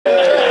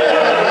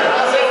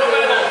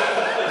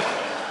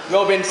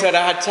Robin said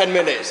I had 10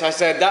 minutes. I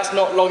said, that's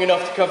not long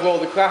enough to cover all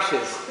the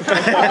crashes.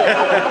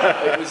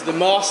 It was the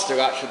master,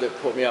 actually, that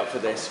put me up for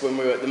this when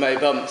we were at the May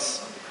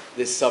Bumps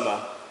this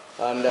summer.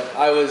 And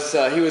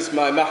he was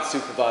my math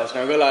supervisor,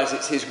 and I realised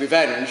it's his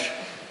revenge,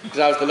 because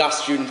I was the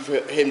last student for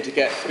him to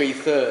get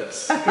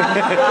 3/3.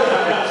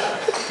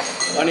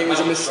 And it was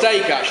a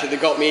mistake, actually,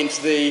 that got me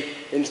into the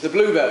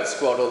Bluebird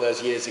squad all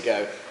those years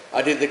ago.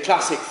 I did the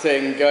classic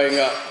thing, going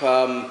up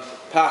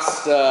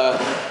past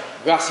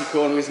Grassy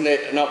Corner, isn't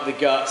it, and up the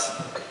gut,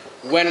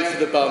 went for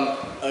the bump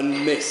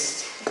and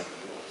missed.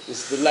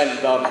 This is the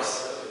Lent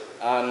bumps,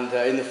 and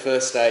in the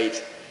first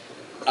 8.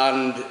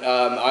 And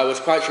I was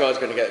quite sure I was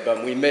going to get the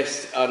bump. We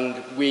missed,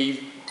 and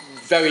we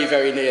very,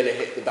 very nearly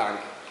hit the bank.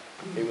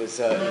 It was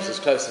as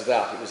close as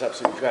that. It was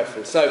absolutely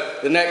dreadful. So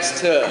the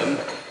next term,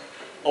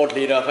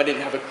 oddly enough, I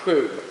didn't have a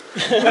crew.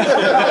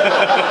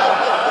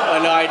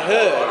 And I'd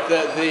heard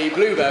that the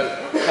Blueboat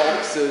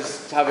Cox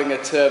was having a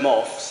term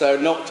off, so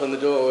knocked on the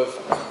door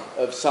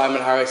of Simon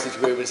Harris's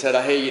room and said,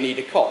 I hear you need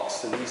a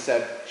Cox. And he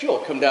said,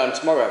 sure, come down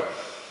tomorrow.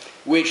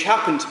 Which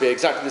happened to be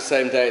exactly the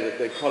same day that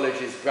the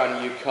college's brand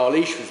new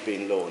Carleash was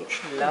being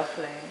launched.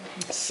 Lovely.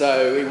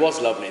 So it was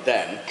lovely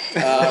then.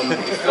 So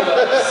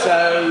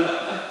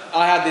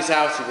I had this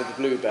outing with the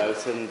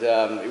Blueboat, and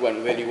it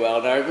went really well.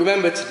 And I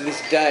remember to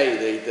this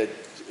day that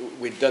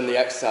we'd done the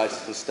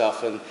exercises and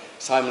stuff, and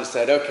Simon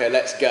said, okay,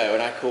 let's go.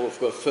 And I called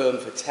for a firm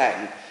for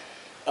 10.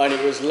 And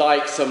it was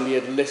like somebody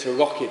had lit a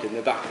rocket in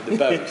the back of the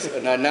boat.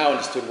 And I now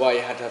understood why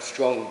you had to have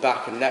strong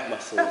back and neck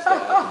muscles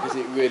there, because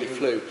it really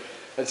flew.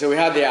 And so we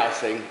had the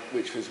outing,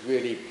 which was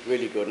really,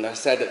 really good. And I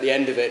said at the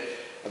end of it,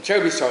 I'm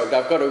terribly sorry, but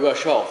I've got to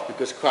rush off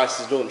because Christ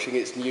is launching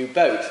its new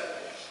boat.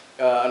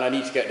 And I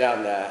need to get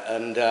down there.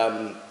 And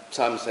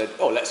Simon said,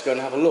 oh, let's go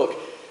and have a look.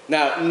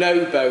 Now,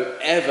 no boat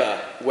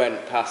ever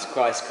went past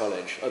Christ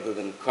College, other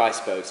than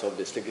Christ boats,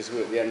 obviously, because we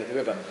were at the end of the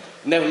river.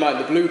 Never mind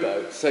the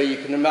Blueboat. So you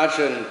can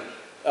imagine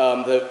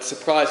the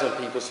surprise on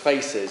people's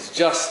faces,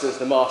 just as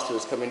the master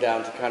was coming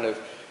down to kind of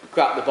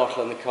crack the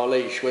bottle on the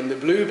Carleash, when the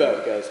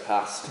Blueboat goes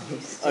past,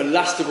 and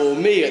last of all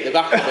me at the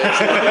back of it.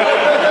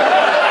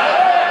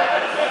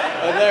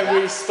 And then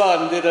we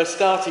spun, did a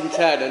starting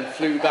 10 and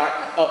flew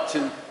back up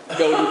to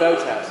Goldie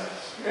Boathouse.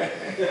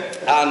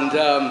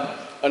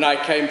 And I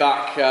came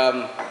back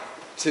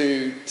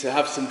to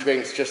have some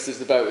drinks just as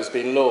the boat was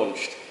being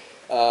launched.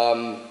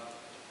 And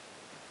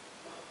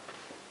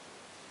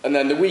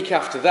then the week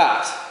after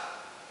that,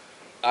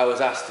 I was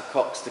asked to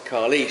cox the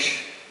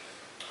Carleash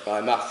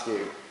by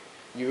Matthew.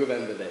 You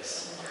remember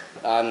this.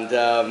 And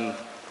I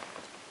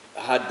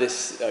had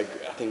this, I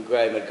think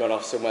Graham had gone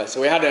off somewhere.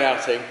 So we had an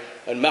outing,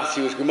 and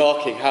Matthew was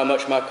remarking how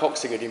much my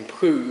coxing had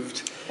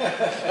improved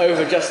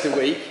over just a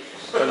week.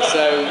 And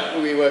so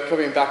we were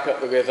coming back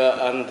up the river,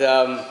 and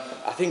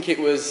I think it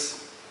was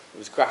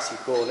Grassy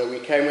Corner. We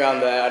came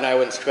round there, and I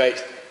went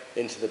straight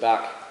into the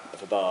back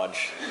of a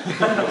barge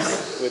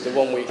with the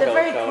 1 week old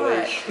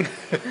Carleash.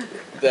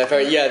 They're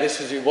very, yeah,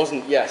 it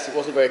wasn't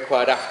very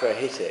quiet after I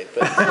hit it,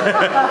 but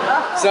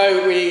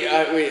so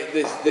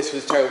this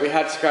was terrible. We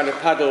had to kind of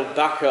paddle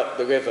back up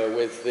the river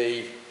with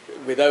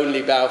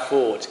only bow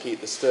forward to keep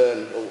the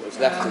stern, or what was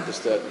left of the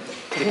stern,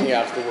 sticking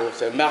out of the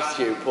water.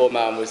 Matthew, poor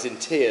man, was in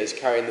tears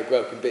carrying the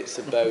broken bits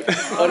of boat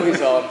on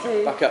his arm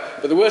back up.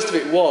 But the worst of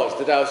it was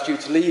that I was due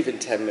to leave in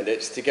 10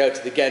 minutes to go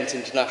to the Ghent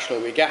International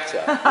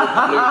Regatta with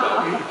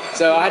the Blueboat.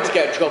 So I had to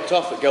get dropped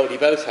off at Goldie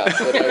Boathouse,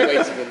 where they were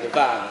waiting in the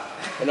van.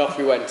 And off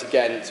we went to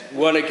Ghent,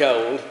 won a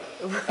gold,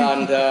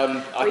 and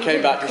I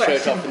came back to show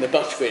it off in the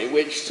buttery,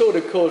 which sort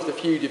of caused a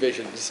few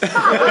divisions.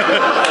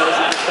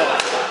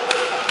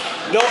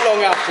 Not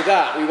long after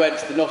that, we went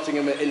to the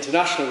Nottingham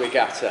International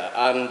Regatta,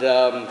 and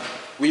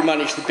we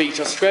managed to beat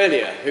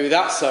Australia, who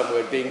that summer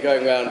had been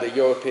going around the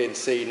European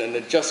scene and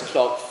had just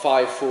clocked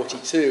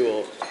 5:42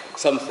 or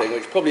something,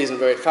 which probably isn't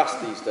very fast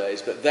these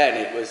days, but then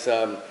it was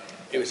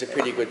a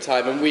pretty good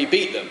time, and we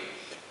beat them,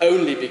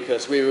 only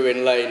because we were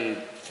in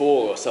lane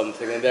 4 or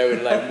something, and they were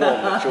in lane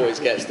 1, which always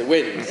gets the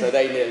wind, so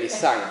they nearly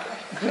sank.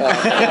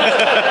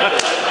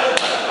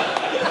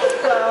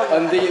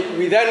 And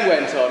we then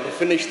went on to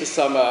finish the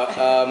summer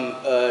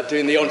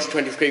doing the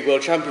Under-23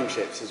 World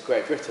Championships as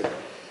Great Britain,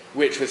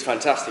 which was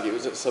fantastic. It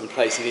was at some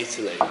place in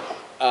Italy.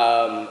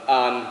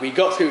 And we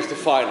got through to the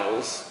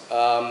finals,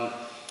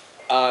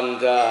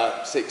 and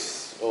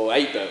 6 or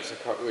 8 boats, I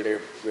can't really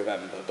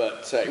remember,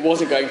 but it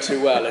wasn't going too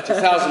well. At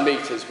 1,000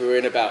 metres, we were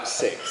in about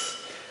 6,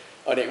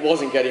 and it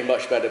wasn't getting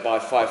much better by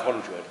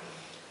 500.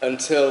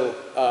 Until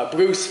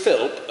Bruce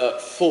Philp at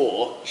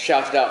 4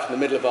 shouted out from the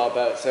middle of our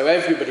boat, so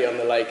everybody on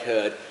the lake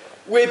heard,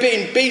 "We're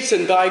being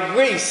beaten by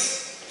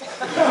Greece!"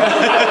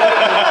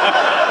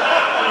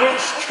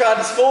 Which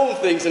transformed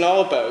things in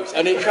our boat,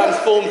 and it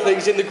transformed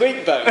things in the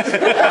Greek boat.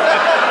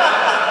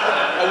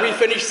 And we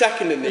finished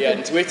second in the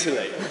end to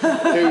Italy,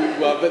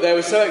 but they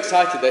were so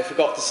excited they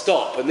forgot to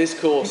stop, and this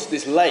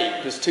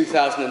lake was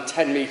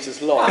 2,010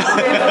 metres long.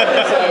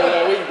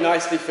 So we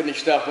nicely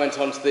finished up, went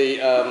on to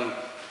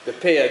the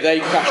pier, they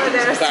crashed into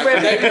the bank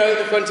and they broke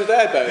the front of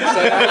their boat.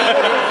 So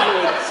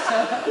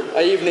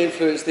I even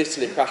influenced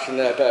Italy crashing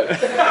their boat.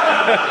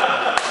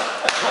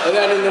 And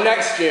then in the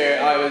next year,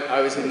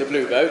 I was in the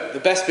Blue Boat. The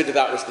best bit of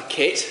that was the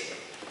kit,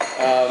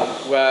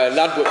 where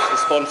Ladbrokes was the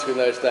sponsor in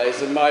those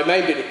days. And my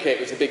main bit of kit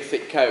was a big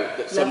thick coat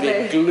that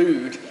somebody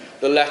glued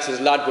the letters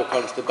Ladbroke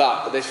onto the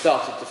back, but they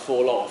started to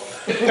fall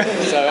off.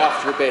 So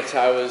after a bit,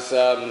 I was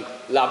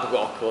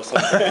Labrock or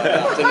something like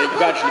that, and it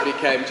gradually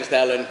became just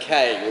L and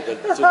K with a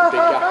sort of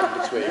big gap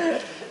in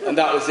between. And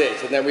that was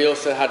it. And then we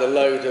also had a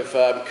load of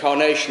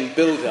Carnation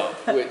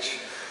Build-Up, which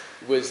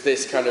was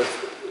this kind of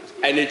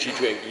energy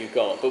drink you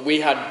got, but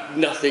we had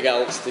nothing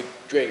else to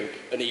drink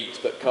and eat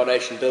but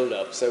Carnation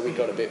Build-Up, so we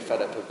got a bit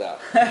fed up of that.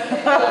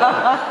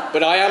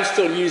 But I am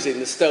still using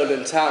the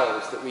stolen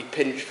towels that we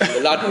pinched from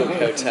the Ladbroke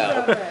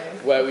Hotel,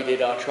 where we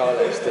did our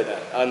trials dinner,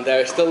 and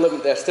they're still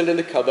in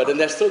the cupboard, and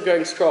they're still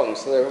going strong,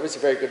 so they're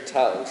obviously very good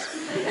towels.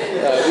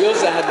 We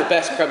also had the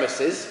best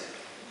premises,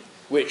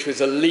 which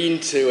was a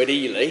lean-to at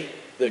Ely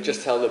that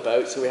just held the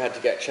boat, so we had to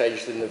get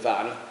changed in the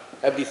van.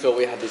 Everybody thought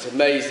we had this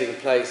amazing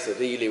place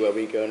at Ely where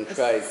we go and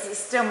train. It's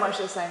still much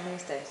the same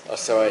these days. Oh,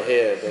 so I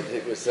hear, but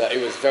it was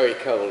very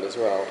cold as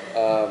well.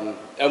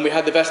 And we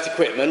had the best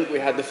equipment. We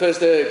had the first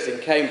ergs in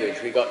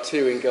Cambridge. We got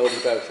 2 in Golden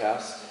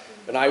Boathouse.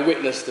 And I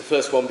witnessed the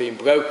first one being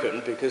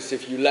broken because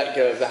if you let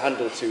go of the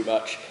handle too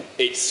much,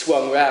 it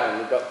swung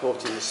round and got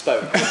caught in the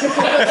spoke. So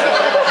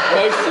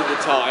most of the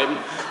time,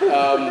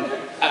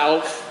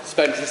 Alf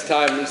spent his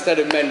time, instead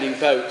of mending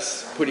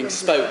boats, putting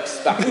spokes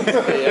back into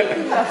the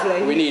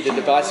pier. We needed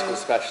a bicycle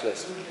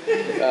specialist.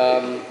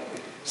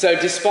 So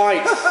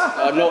despite,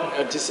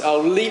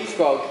 I'll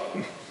leapfrog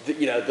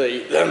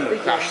the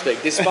crash thing.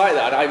 Despite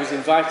that, I was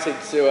invited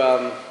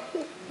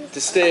to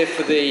steer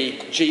for the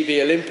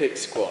GB Olympic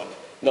squad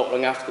not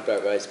long after the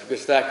boat race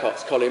because their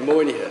cox, Colin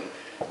Moynihan,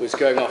 was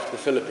going off to the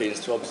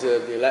Philippines to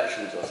observe the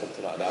elections or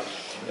something like that.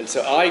 And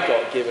so I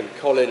got given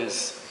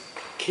Colin's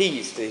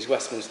keys to his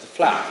Westminster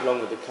flat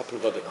along with a couple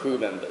of other crew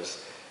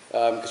members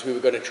because we were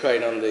going to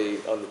train on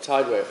the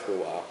Tideway for a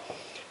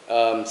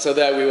while. So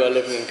there we were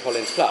living in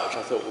Colin's flat, which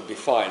I thought would be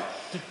fine.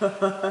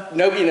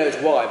 Nobody knows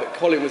why, but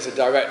Colin was a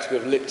director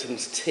of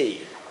Lipton's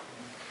Tea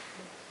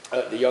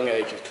at the young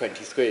age of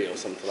 23 or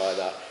something like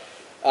that.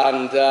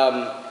 And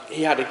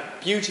he had a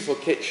beautiful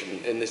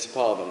kitchen in this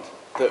apartment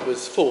that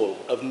was full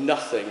of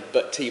nothing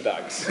but tea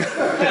bags.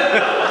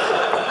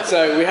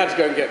 So we had to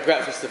go and get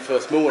breakfast the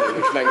first morning,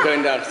 which meant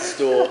going down to the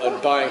store and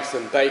buying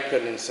some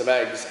bacon and some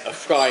eggs, a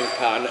frying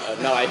pan, a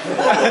knife.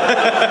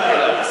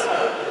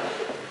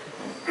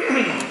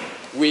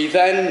 We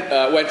then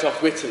went off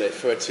to Italy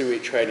for a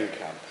 2-week training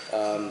camp.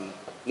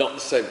 Not the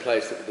same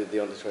place that we did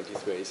the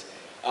under-23s.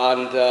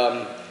 And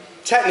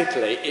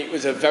technically, it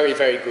was a very,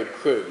 very good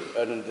crew,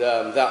 and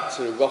that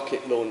sort of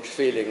rocket launch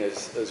feeling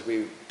as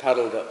we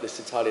paddled up this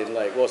Italian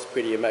lake was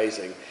pretty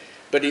amazing.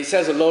 But it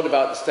says a lot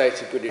about the state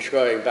of British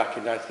rowing back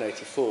in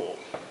 1984,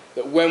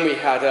 that when we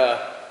had a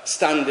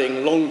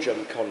standing long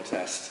jump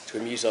contest to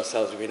amuse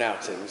ourselves with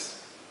outings,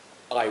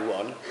 I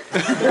won.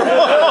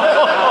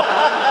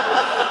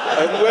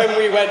 And when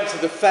we went to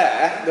the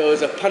fair, there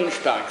was a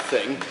punch bag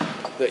thing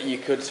that you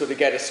could sort of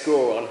get a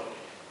score on.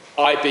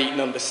 I beat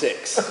number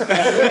 6.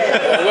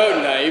 I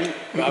won't name,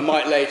 but I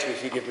might later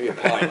if you give me a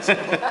pint.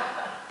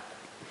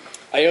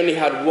 I only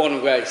had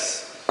one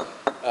race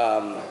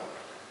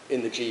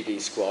in the GB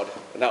squad,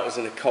 and that was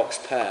in a cox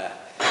pair.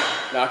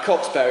 Now, a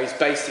cox pair is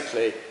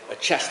basically a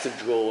chest of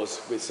drawers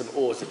with some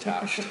oars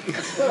attached.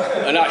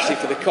 And actually,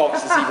 for the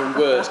cox, it's even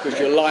worse, because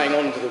you're lying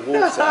under the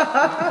water,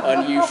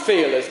 and you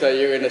feel as though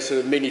you're in a sort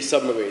of mini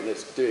submarine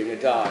that's doing a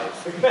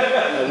dive.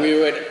 And we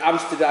were at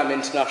Amsterdam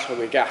International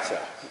Regatta.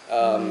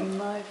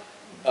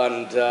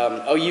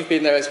 Oh, you've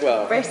been there as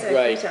well. Great,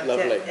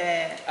 lovely.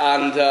 Yeah.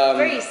 And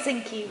very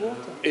sinky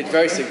water. It's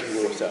very sinky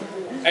water.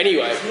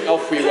 Anyway,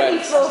 off we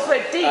went. 4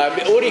 foot deep.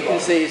 All you can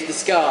see is the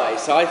sky,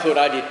 so I thought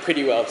I did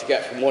pretty well to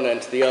get from one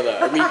end to the other.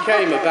 And we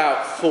came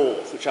about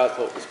 4th, which I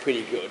thought was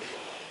pretty good.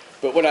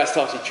 But when I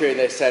started cheering,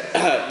 they said,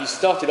 you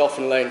started off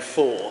in lane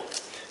 4,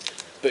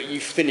 but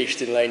you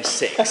finished in lane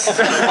 6.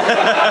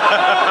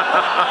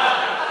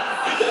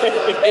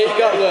 It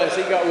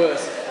got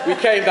worse. We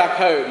came back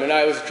home and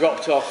I was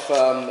dropped off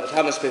at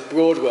Hammersmith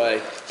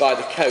Broadway by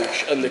the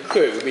coach and the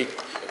crew. We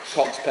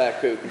cox pair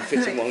crew can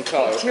fit in one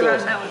car, of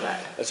course.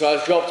 And so I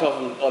was dropped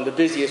off on the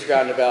busiest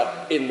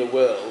roundabout in the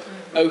world,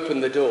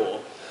 opened the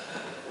door,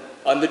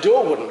 and the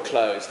door wouldn't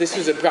close. This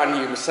was a brand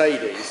new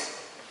Mercedes,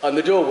 and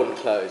the door wouldn't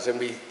close. And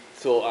we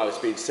thought I was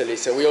being silly,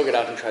 so we all got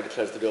out and tried to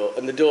close the door,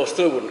 and the door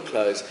still wouldn't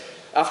close.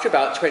 After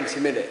about 20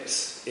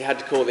 minutes, he had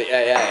to call the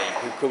AA,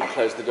 who couldn't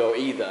close the door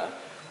either.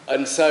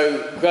 And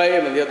so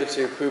Graham and the other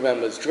 2 crew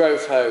members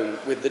drove home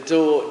with the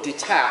door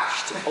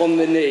detached on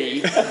the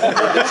knee with the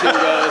 2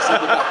 rowers at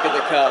the back of the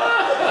car.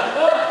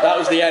 That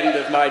was the end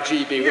of my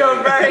GB You're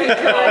rowing. very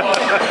good.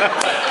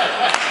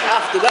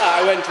 After that,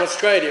 I went to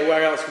Australia.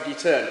 Where else would you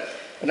turn?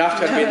 And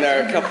after I'd been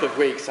there a couple of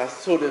weeks, I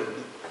sort of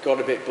got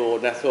a bit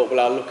bored, and I thought, well,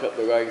 I'll look up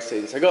the rowing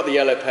scene. So I got the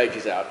Yellow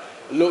Pages out,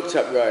 looked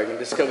up rowing and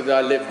discovered that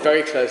I lived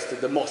very close to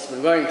the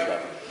Mossman Rowing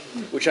Club,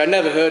 which I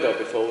never heard of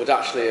before, was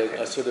actually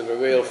a sort of a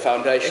real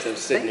foundation of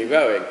Sydney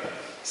rowing.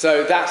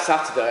 So that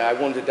Saturday I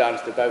wandered down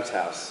to the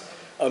boathouse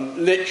and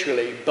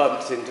literally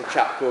bumped into a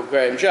chap called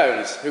Graham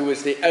Jones, who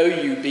was the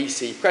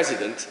OUBC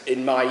president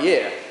in my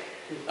year.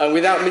 And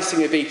without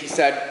missing a beat, he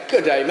said,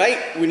 "Good day, mate,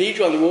 we need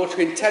you on the water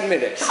in 10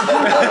 minutes. So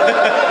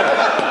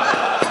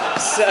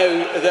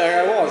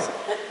there I was.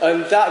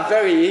 And that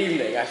very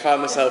evening, I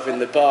found myself in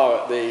the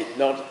bar at the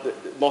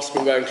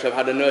Mossman Rowing Club,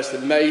 had a most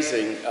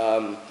amazing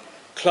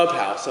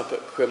clubhouse up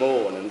at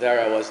Cremorne, and there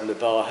I was in the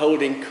bar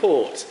holding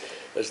court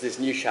as this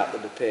new chap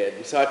had appeared.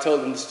 And so I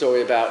told them the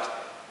story about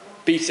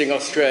beating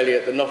Australia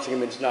at the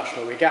Nottingham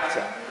International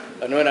Regatta.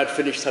 And when I'd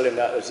finished telling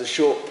that, there was a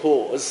short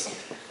pause,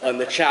 and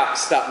the chap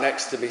sat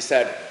next to me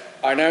said,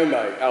 "I know,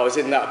 mate, I was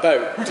in that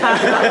boat."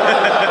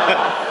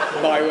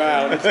 My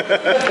round.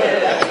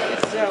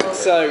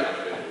 So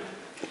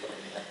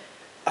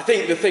I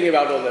think the thing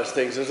about all those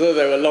things is, although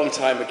they were a long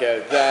time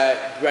ago, they're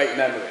great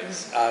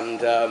memories, and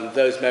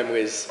those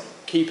memories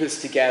keep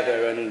us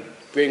together and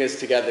bring us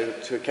together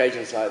to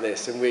occasions like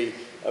this, and we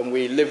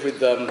live with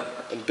them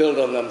and build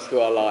on them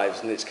through our lives,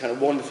 and it's kind of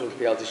wonderful to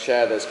be able to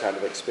share those kind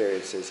of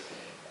experiences.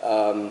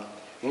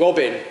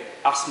 Robin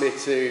asked me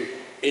to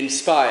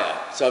inspire,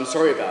 so I'm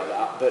sorry about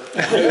that, but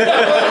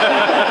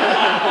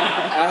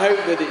I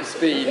hope that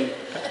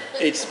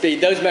it's been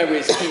those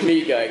memories keep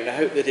me going, and I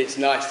hope that it's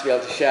nice to be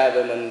able to share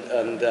them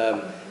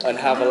and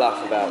have a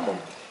laugh about them.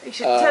 You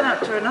should turn up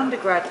to an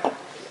undergrad,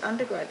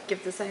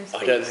 give the same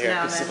speech. I don't think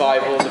I can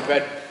survive all the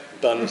bread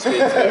buns being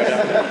thrown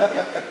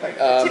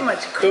up. Too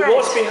much But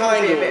what's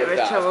behind would be all a of bit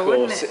that, trouble, of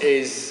wouldn't course, it?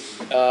 is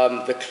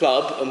the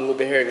club, and we'll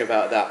be hearing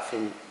about that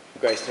from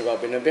Grace and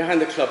Robin, and behind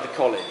the club, the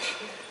college.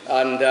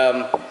 And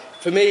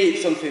for me,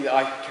 it's something that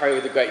I carry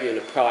with a great deal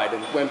of pride,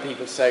 and when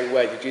people say,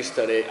 "Where did you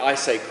study?" I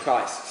say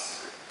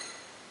Christ's,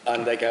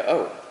 and they go,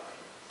 "Oh,"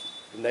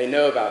 and they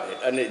know about it,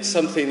 and it's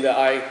something that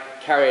I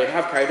carry and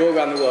have carried all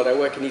around the world. I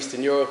work in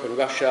Eastern Europe and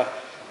Russia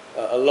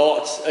a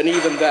lot, and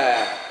even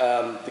there,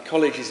 the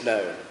college is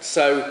known.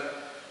 So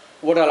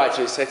what I'd like to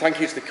do is say thank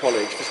you to the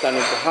college for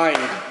standing behind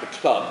the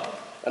club,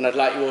 and I'd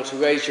like you all to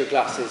raise your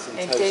glasses and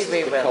toast Indeed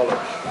we the will. college.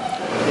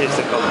 Here's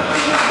the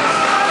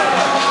college.